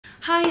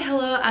Hi,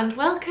 hello and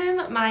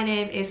welcome. My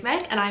name is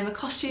Meg and I'm a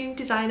costume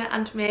designer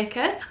and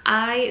maker.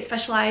 I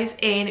specialise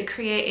in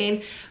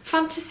creating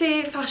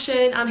fantasy,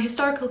 fashion and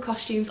historical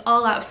costumes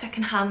all out of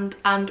second-hand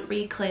and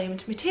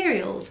reclaimed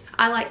materials.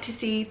 I like to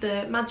see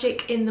the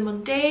magic in the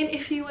mundane,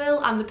 if you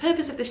will, and the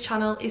purpose of this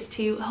channel is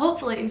to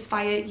hopefully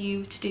inspire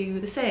you to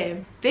do the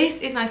same. This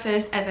is my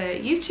first ever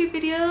YouTube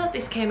video.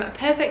 This came at a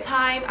perfect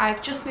time.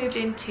 I've just moved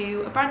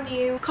into a brand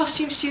new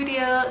costume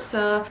studio,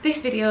 so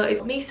this video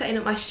is me setting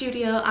up my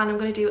studio and I'm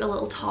going to do a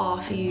little tour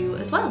for you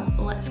as well.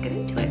 Let's get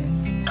into it.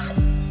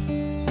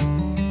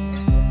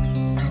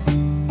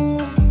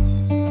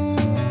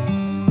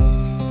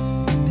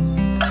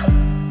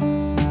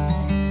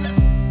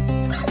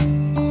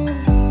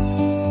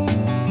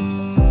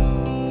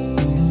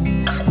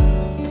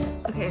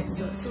 Okay,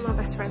 so some of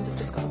my best friends have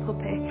just got a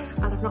puppy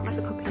and I've not met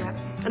the puppy yet,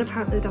 and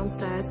apparently they're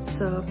downstairs,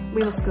 so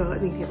we must go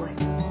immediately.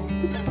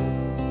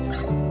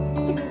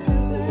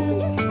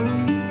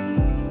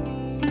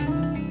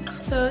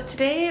 So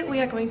today we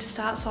are going to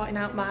start sorting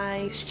out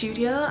my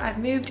studio. I've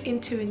moved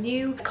into a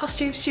new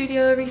costume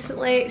studio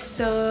recently,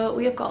 so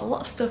we have got a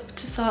lot of stuff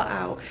to sort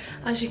out.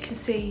 As you can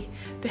see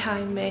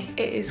behind me,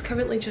 it is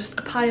currently just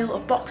a pile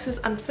of boxes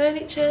and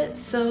furniture,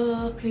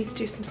 so we need to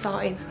do some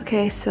sorting.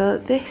 Okay, so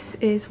this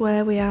is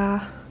where we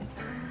are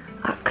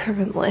at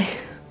currently.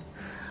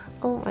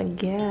 Oh my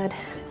god.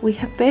 We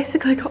have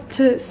basically got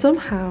to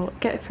somehow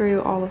get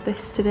through all of this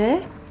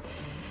today.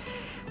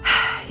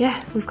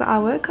 Yeah, we've got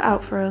our work cut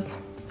out for us.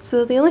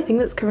 So the only thing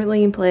that's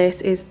currently in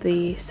place is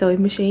the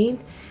sewing machine.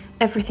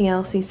 Everything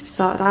else needs to be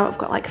sorted out. I've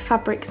got like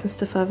fabrics and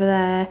stuff over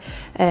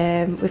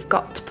there. We've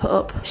got to put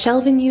up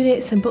shelving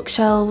units and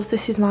bookshelves.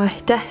 This is my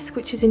desk,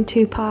 which is in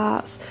two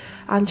parts,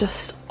 and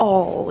just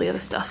all the other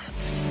stuff.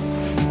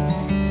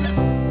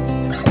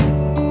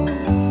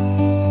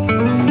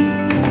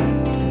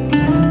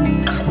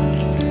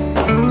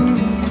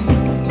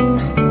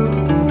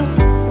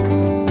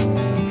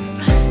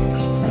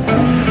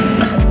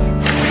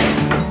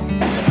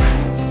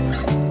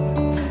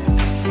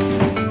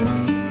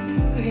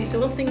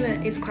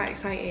 Quite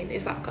exciting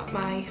is that I've got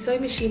my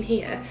sewing machine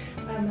here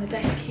and my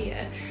desk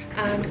here,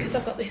 and because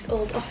I've got this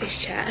old office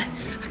chair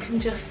I can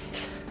just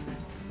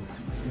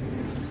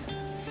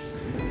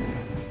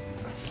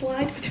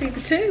slide between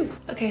the two.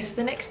 Okay, so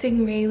the next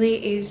thing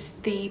really is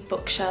the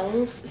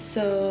bookshelves.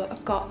 So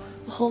I've got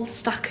a whole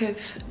stack of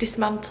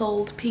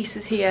dismantled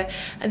pieces here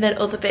and then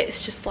other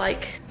bits just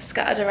like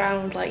scattered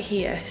around like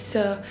here,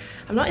 so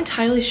I'm not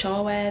entirely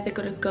sure where they're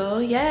gonna go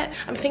yet.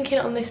 I'm thinking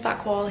on this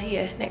back wall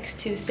here next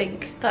to the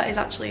sink, that is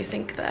actually a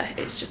sink there,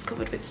 it's just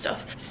covered with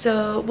stuff.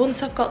 So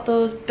once I've got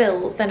those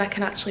built, then I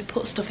can actually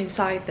put stuff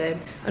inside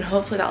them and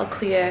hopefully that'll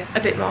clear a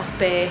bit more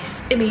space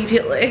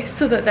immediately,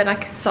 so that then I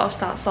can sort of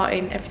start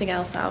sorting everything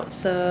else out.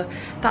 So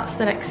that's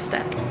the next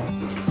step.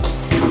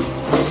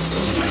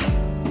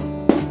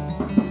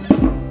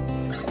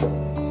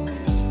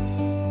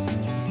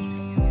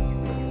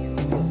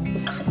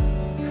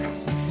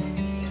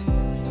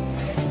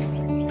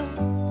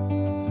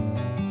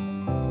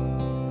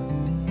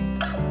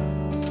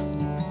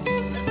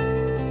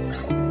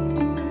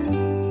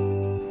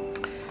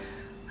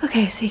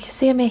 Okay, so you can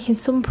see I'm making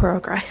some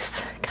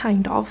progress,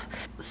 kind of.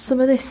 Some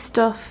of this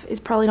stuff is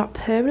probably not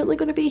permanently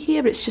going to be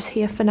here, but it's just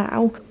here for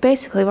now.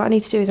 Basically what I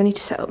need to do is I need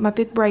to set up my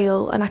big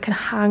rail, and I can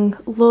hang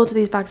loads of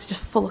these bags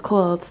just full of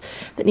clothes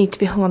that need to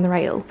be hung on the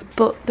rail.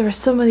 But there are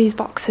some of these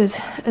boxes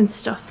and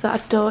stuff that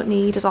I don't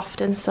need as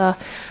often, so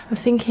I'm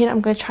thinking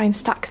I'm going to try and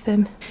stack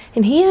them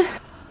in here.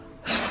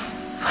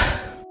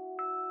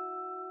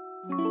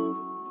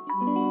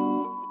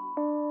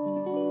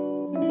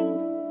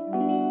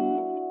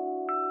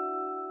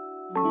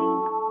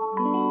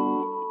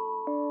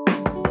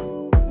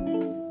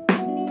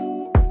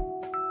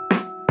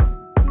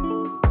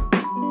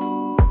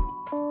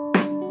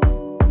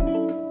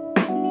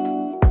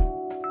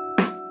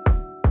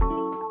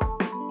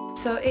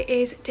 So it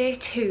is day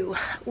 2.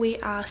 We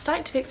are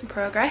starting to make some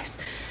progress.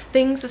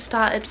 Things have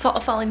started sort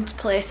of falling into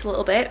place a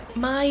little bit.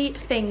 My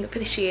thing for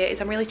this year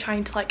is I'm really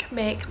trying to like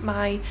make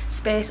my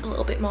space a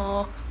little bit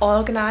more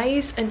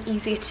organised and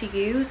easier to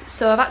use.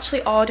 So I've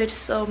actually ordered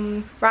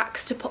some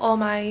racks to put all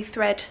my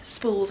thread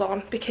spools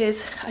on, because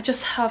I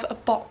just have a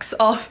box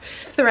of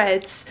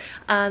threads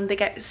and they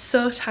get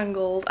so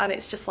tangled and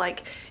it's just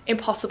like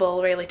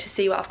impossible really to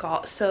see what I've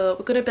got. So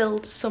we're going to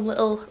build some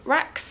little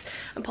racks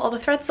and put all the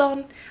threads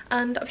on,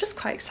 and I'm just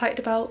quite excited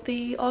about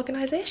the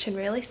organisation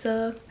really,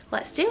 so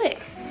let's do it.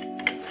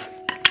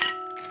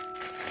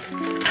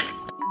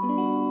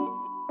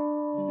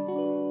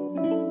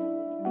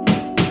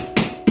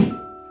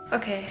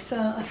 Okay, so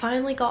I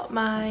finally got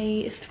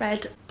my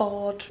thread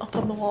board up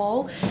on the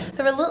wall.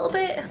 They're a little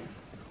bit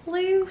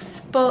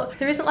loose, but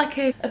there isn't like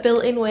a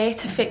built-in way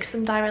to fix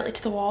them directly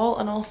to the wall,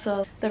 and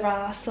also there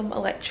are some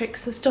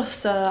electrics and stuff,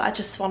 so I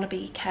just want to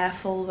be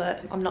careful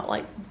that I'm not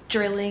like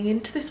drilling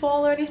into this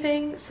wall or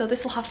anything, so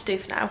this will have to do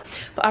for now.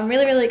 But I'm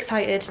really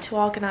excited to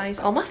organise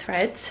all my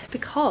threads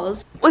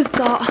because we've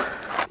got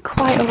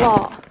quite a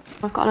lot.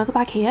 I've got another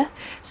bag here,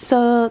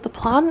 so the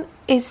plan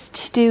is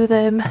to do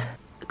them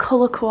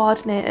colour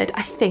coordinated,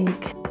 I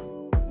think.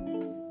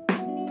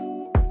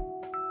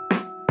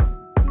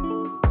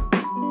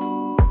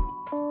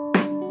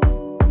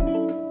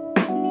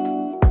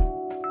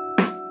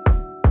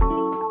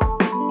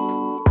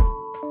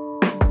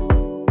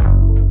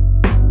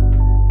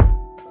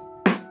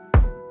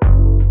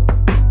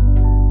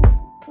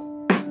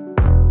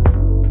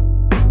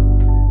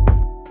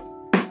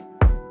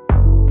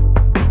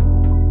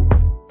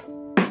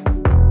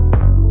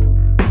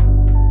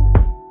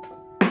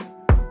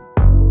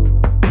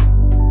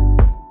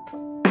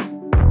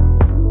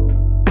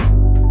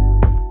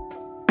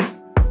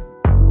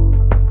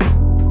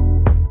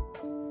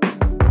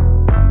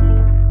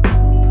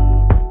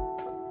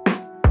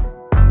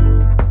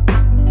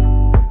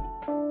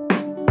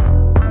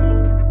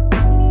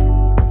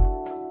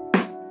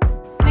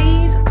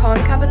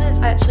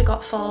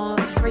 Got for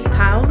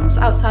 £3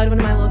 outside one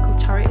of my local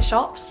charity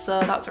shops, so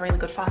that's a really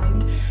good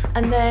find.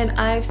 And then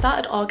I've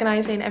started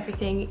organising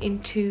everything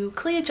into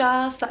clear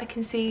jars that I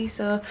can see.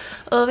 So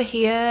over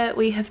here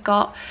we have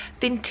got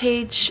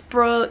vintage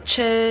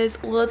brooches,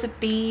 loads of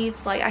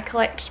beads, like I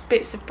collect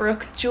bits of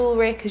broken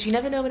jewellery because you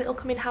never know when it'll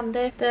come in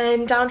handy.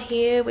 Then down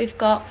here we've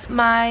got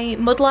my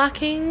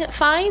mudlarking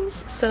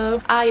finds,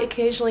 so I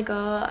occasionally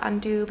go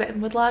and do a bit of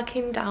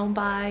mudlarking down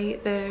by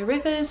the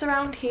rivers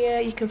around here.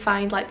 You can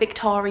find like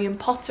Victorian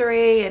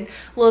pottery and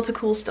loads of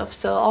cool stuff,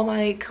 so all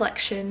my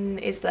collection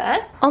is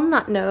there. On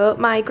that note,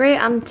 my great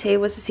auntie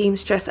was a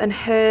seamstress and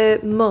her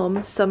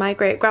mum, so my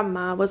great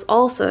grandma, was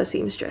also a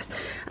seamstress,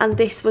 and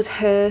this was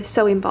her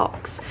sewing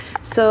box.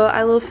 So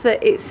I love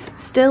that it's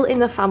still in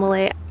the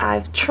family.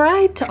 I've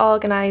tried to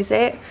organise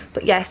it,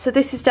 but yeah, so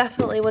this is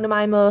definitely one of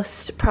my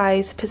most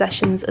prized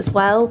possessions as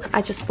well.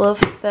 I just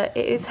love that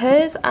it is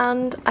hers,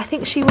 and I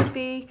think she would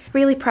be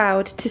really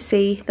proud to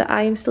see that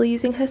I am still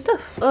using her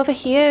stuff. Over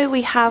here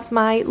we have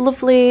my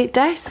lovely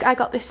desk. I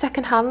got this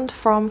secondhand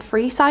from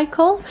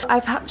Freecycle.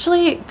 I've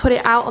actually put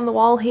it out on the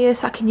wall here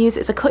so I can use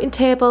it as a cutting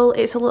table.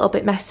 It's a little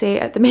bit messy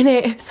at the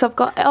minute, so I've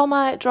got all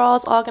my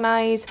drawers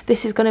organised.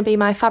 This is going to be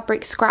my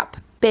fabric scrap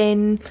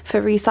bin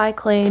for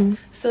recycling.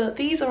 So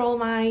these are all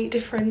my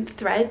different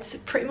threads.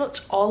 Pretty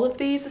much all of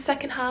these are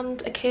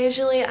secondhand.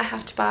 Occasionally I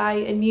have to buy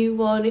a new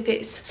one if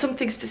it's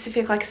something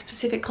specific, like a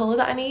specific colour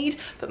that I need,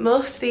 but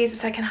most of these are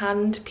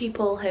secondhand.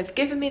 People have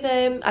given me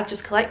them, I've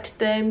just collected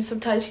them.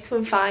 Sometimes you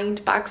can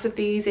find bags of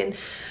these in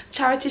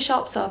charity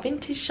shops or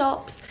vintage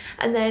shops.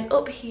 And then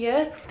up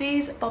here,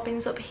 these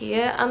bobbins up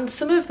here, and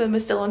some of them are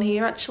still on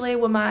here actually,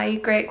 were my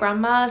great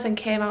grandma's and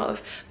came out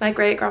of my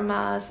great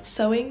grandma's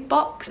sewing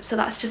box, so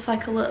that's just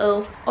like a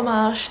little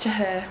homage to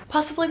her.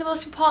 Possibly the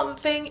most important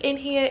thing in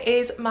here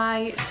is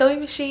my sewing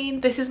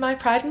machine. This is my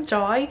pride and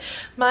joy.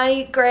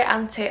 My great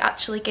auntie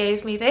actually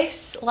gave me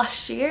this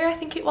last year, I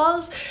think it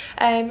was.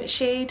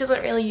 She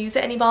doesn't really use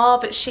it anymore,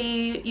 but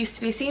she used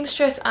to be a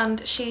seamstress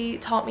and she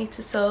taught me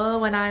to sew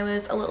when I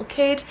was a little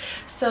kid.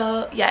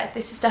 So yeah,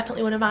 this is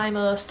definitely one of my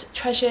most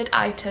treasured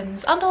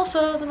items, and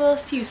also the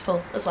most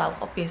useful as well,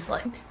 obviously.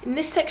 In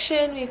this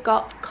section we've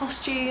got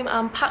costume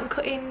and pattern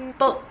cutting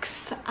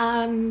books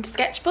and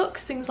sketchbooks,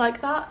 things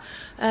like that.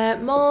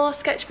 More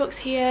sketchbooks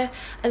here,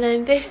 and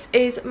then this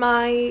is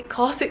my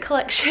corset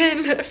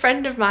collection. A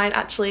friend of mine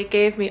actually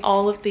gave me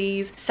all of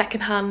these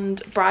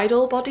secondhand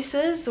bridal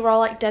bodices. They were all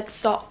like dead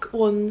stock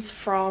ones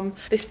from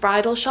this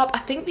bridal shop. I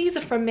think these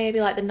are from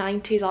maybe like the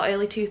 90s or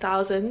early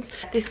 2000s.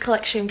 This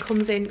collection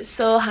comes in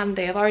so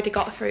handy. I've already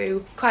got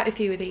through quite a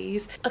few of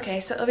these.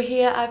 Okay, so over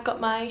here I've got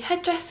my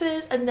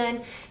headdresses, and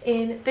then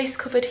in this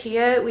cupboard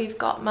here we've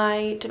got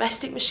my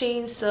domestic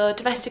machines, so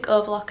domestic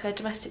overlocker,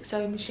 domestic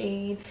sewing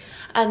machine,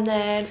 and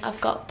then I've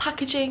got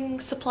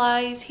packaging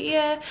supplies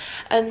here,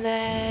 and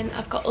then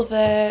I've got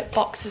other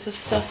boxes of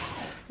stuff,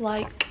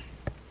 like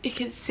you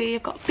can see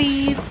I've got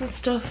beads and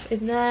stuff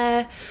in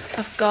there.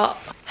 I've got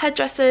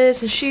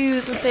headdresses and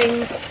shoes and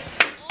things.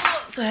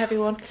 Oh, it's a heavy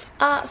one.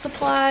 Art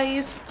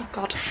supplies. Oh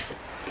god.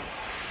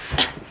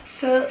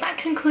 So that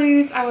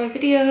concludes our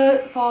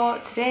video for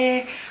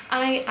today.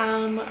 I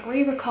am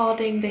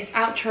re-recording this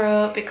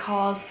outro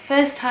because the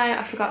first time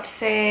I forgot to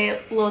say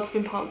loads of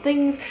important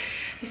things.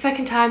 The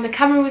second time the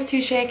camera was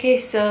too shaky,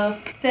 so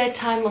third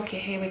time lucky,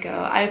 here we go.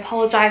 I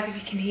apologise if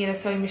you can hear the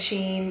sewing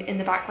machine in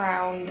the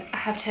background. I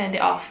have turned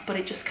it off, but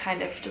it just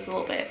kind of does a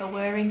little bit of a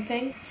whirring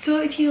thing.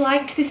 So if you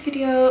liked this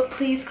video,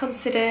 please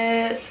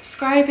consider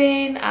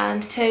subscribing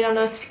and turning on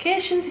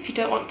notifications if you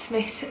don't want to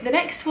miss the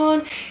next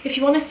one. If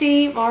you want to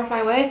see more of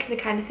my work and the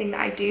kind of thing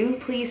that I do,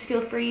 please feel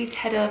free to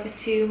head over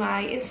to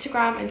my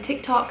Instagram and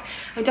TikTok.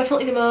 I'm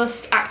definitely the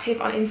most active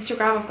on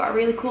Instagram. I've got a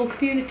really cool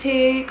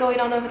community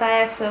going on over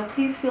there, so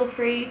please feel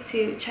free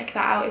to check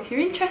that out if you're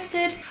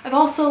interested. I've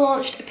also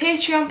launched a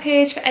Patreon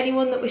page for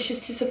anyone that wishes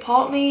to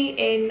support me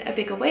in a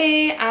bigger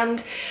way,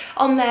 and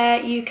on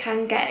there you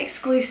can get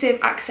exclusive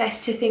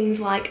access to things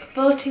like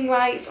voting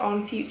rights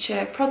on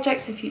future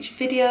projects and future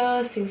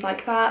videos, things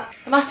like that.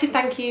 A massive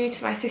thank you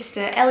to my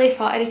sister Ellie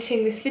for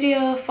editing this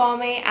video for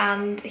me,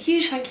 and a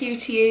huge thank you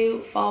to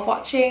you for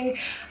watching.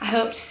 I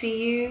hope to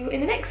see you in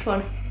the next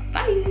one.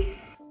 Bye!